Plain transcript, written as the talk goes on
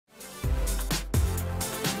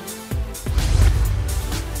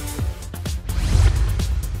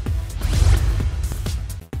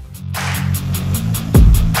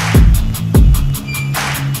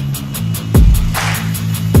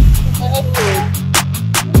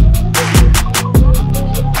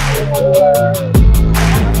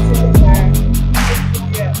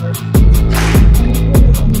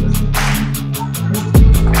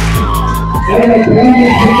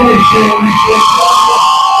All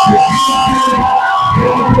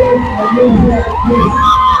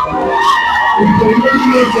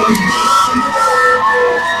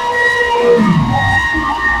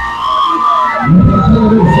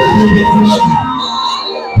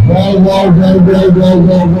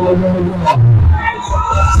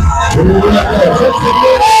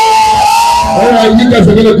right, you guys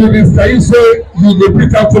are going to do this. Can you say, you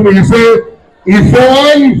repeat after me, you say,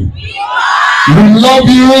 Yvonne, we love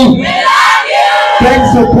you. Thanks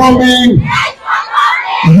for coming.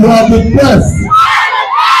 You are the best.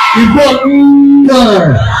 Yvonne.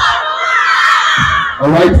 All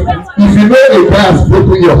right. If you know a guy has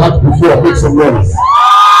broken your heart before, make some noise.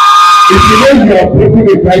 If you know you have broken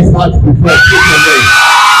a guy's heart before, make some noise.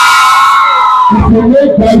 If you know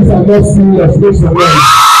guys are not serious, make some noise.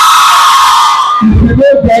 If you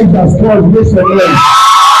know guys are strong, make some noise.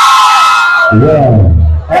 Wow.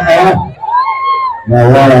 Now,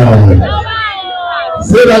 wow.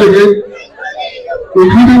 Say that again.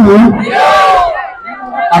 Including who?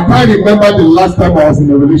 I can't remember the last time I was in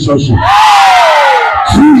a relationship.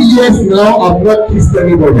 2 years now, I've not kissed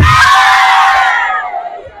anybody.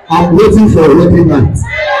 I'm waiting for a wedding night.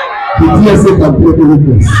 The DSA can play the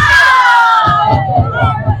witness.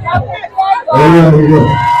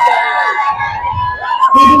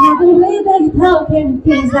 The way that you talk and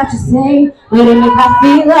things that you say really make me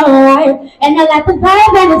feel alright. And I like the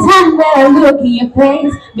vibe and the time that I look in your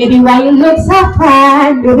face. Baby, why you look so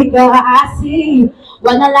fine? Baby girl, I see you.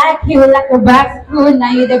 Wanna like you like a box of food.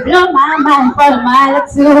 Now you they blow my mind for a mile or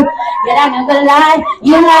two. Yet I never lie,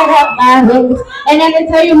 you light up my ways. And I can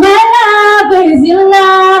tell you my love is your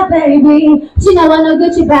love, baby. She know I know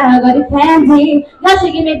Gucci bag or the candy. Now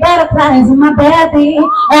she give me butterflies in my belly.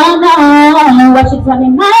 Oh no, what you tell me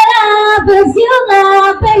my love is your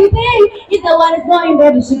love, baby. If the one is going,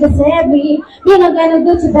 baby, she can save me. You know got a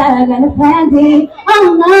Gucci bag and a candy.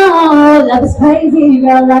 Oh no, love is crazy,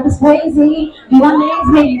 girl, love is crazy. You amaze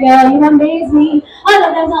me, girl, you amaze me. All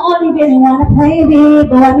of them I only really wanna play me,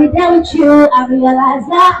 but when we're down with you, I realize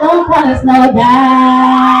that don't cost no dime.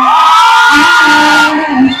 I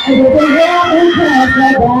didn't really cost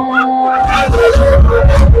no dime.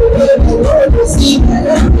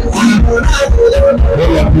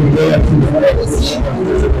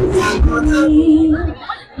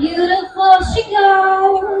 Beautiful she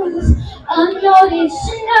goes, unnoticed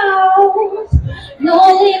she knows, no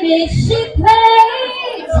limit she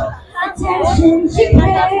pays, attention she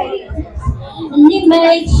pays, and it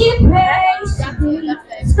makes she praise to be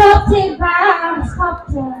sculpted by a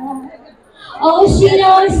sculptor. Oh, she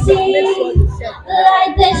don't see the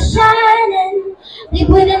light that's shining, they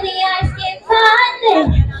put in the eyes, can't find it.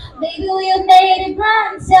 Baby, we have made it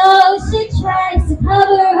blind, so she tries to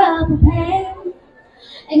cover up her pain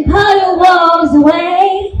and cut her walls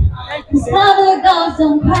away. Cause other girls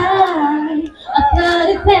don't cry, I cut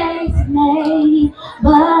her face made.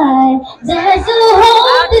 But there's a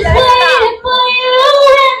home that's waiting for you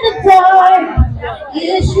in the dark.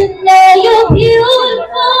 You should know you're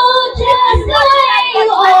beautiful just the way you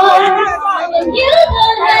are. And you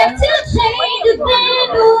don't have to change a thing,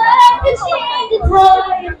 but I can change the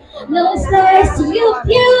time. No stars to you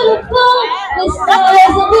beautiful, no stars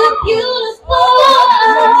and you're beautiful.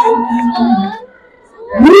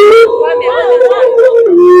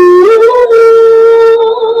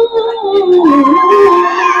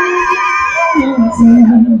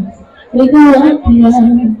 We go up here.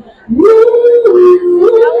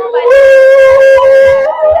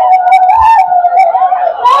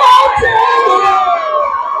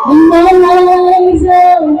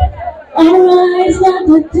 Arise like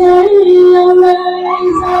the day,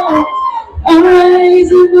 arise up,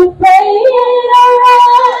 arise in the fade,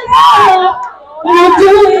 arise up, and I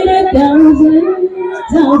do it 1,000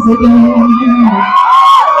 times again.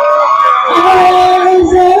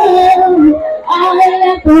 Arise up, I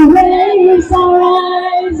let the race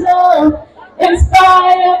arise up, in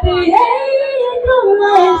spite of the hate,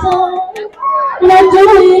 arise up, and I do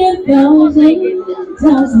it 1,000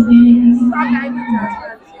 times again.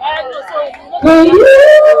 For you,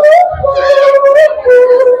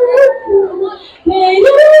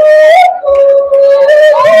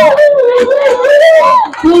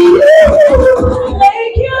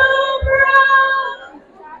 make you proud.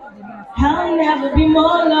 I'll never be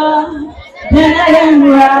more loved than I am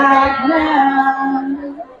right now.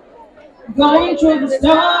 Going through the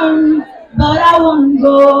storm, but I won't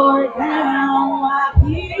go down. I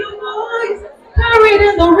hear your voice, carried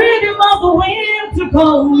in the rhythm of the wind to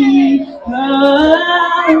call me.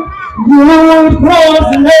 You would cross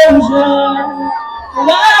an ocean, and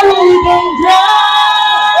I wouldn't drown.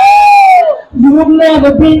 You would never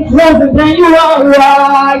never been closer than you are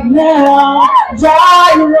right now.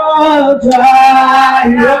 Gyra,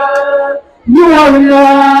 Gyra, you are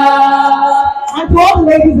enough. And to all the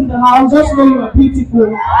ladies in the house, just know you are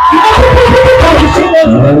beautiful.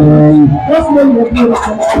 Just know you are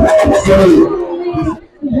beautiful.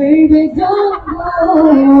 Baby, don't go.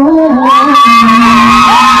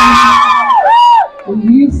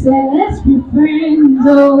 You said let's be friends,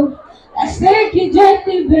 oh. Let's take it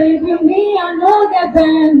gently, baby. Me, I know that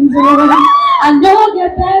bends, oh. I know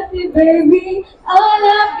that happy, baby. All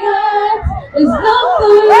I've got is love for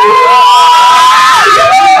you.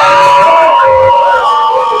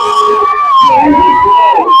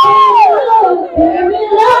 Baby,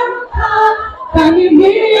 love, can you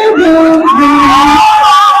hear me?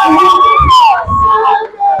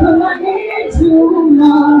 Put my hands to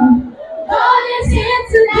mine. God is here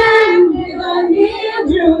today, I need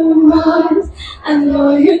you most. I know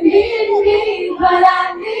you need me, but I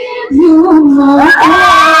need you most.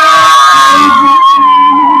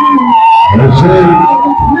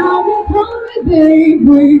 Now call me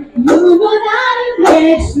baby, you know that it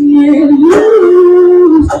makes me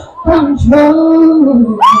lose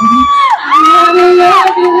control. I never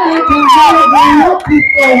loved you like I loved you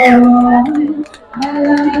before. I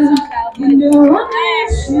love you, you know I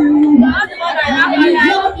miss you.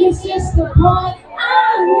 It's just the point I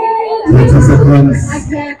need. 30 seconds. I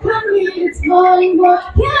can't come here, it's morning, but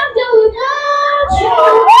can't do without you.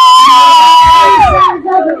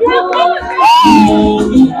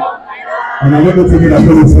 And I'm going to take it up to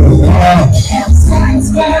this one.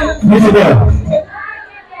 Look at that.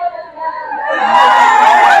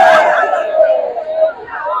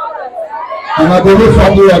 And I believe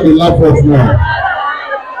family are the laugh of now.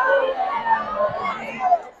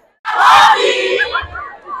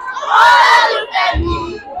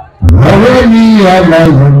 I love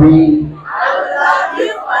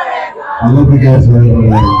you forever. I love you guys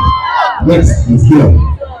forever. Next, let's go.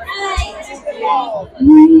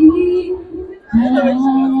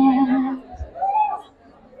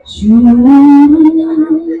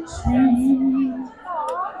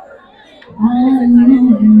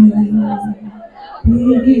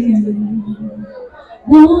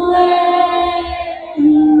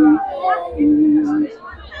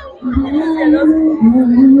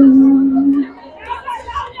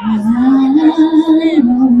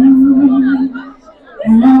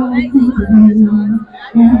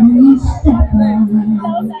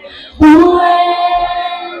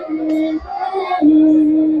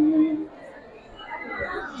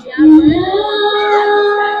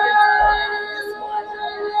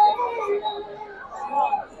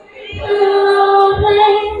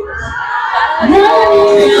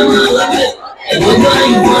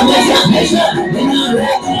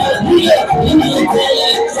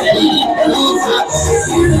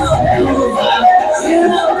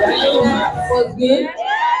 Was good.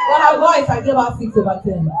 But her voice, I gave her 6 over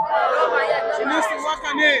 10. She needs to work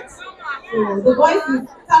on it. So the voice is,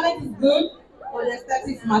 talent is good, but the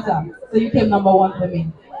aesthetics matter. So you came number 1 for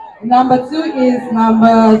me. Number 2 is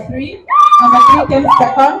number 3. Number 3 came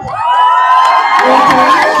second.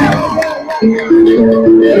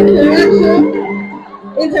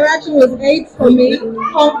 Interaction was 8 for me.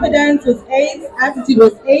 Confidence was 8. Attitude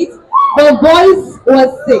was 8. But voice was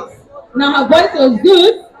 6. Now her voice was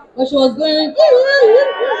good, but she was going.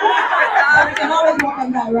 You can always work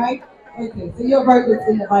on that, right? Okay, so you're very good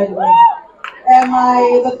singer, by the way. And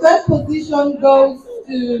the third position goes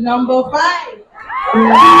to number 5.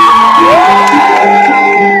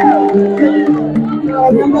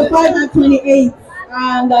 Number 5 at 28,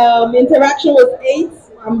 and interaction was 8.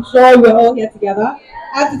 I'm sure we're all here together.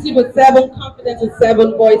 Attitude was 7, confidence was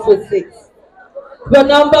 7, voice was 6. But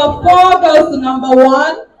number 4 goes to number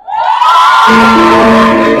 1.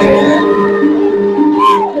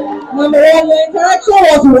 Number 1, your interaction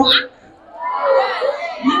was what?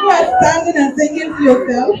 You were standing and singing to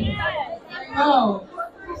yourself. No.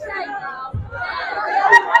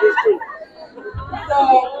 So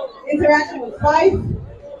interaction was 5.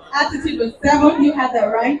 Attitude was 7. You had that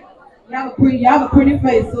right. You have a pretty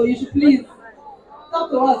face, so you should please talk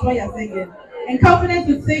to us while you're singing. And confidence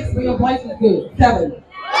was 6, but your voice was good. 7.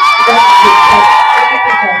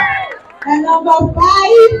 And number 5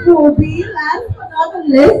 will be last but not the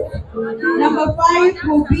list. Number 5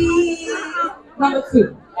 will be number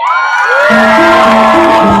 2.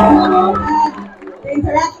 The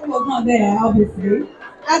interaction was not there, obviously.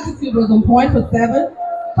 Attitude was on point for 7.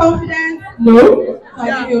 Confidence, no. So I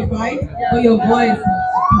give you a 5, but your voice was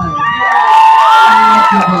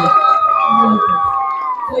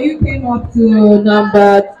so you came up to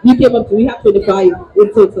we have 25 in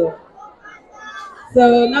total.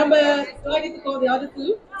 So number, do I need to call the other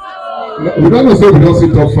two? We don't know, so we don't see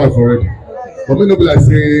top 5 already. But me no be like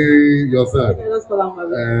say your side. Okay, let's call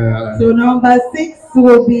number. So number 6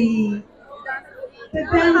 will be the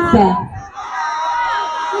dancer.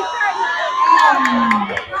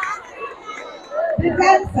 The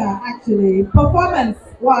dancer, actually.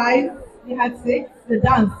 Performance-wise, we had 6. The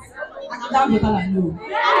dance. I can dance with all I know.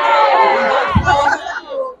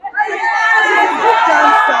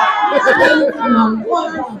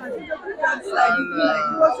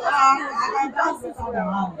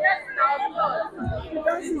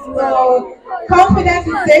 So, confidence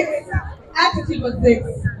is 6, attitude was 6,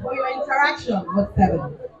 but your interaction was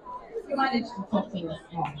 7. You managed to talk to us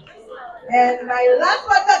now. And my last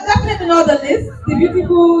one, definitely not the list, the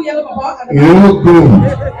beautiful yellow bubble. You look good.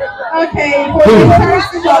 Okay, for the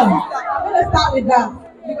interaction, I'm going to start with that.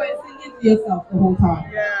 You were singing to yourself the whole time.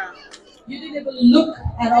 Yeah. You didn't even look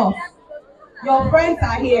at us. Your friends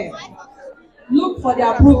are here. Look for the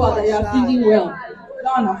approval that you are singing well.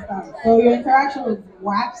 Don't understand. So your interaction was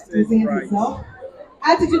waxed, you singing to yourself.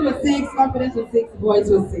 Attitude was 6, confidence was 6, voice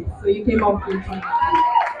was 6. So you came up with 20.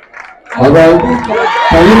 Alright.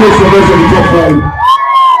 Can you make some noise for the top 5?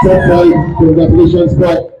 Top 5, congratulations,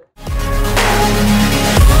 but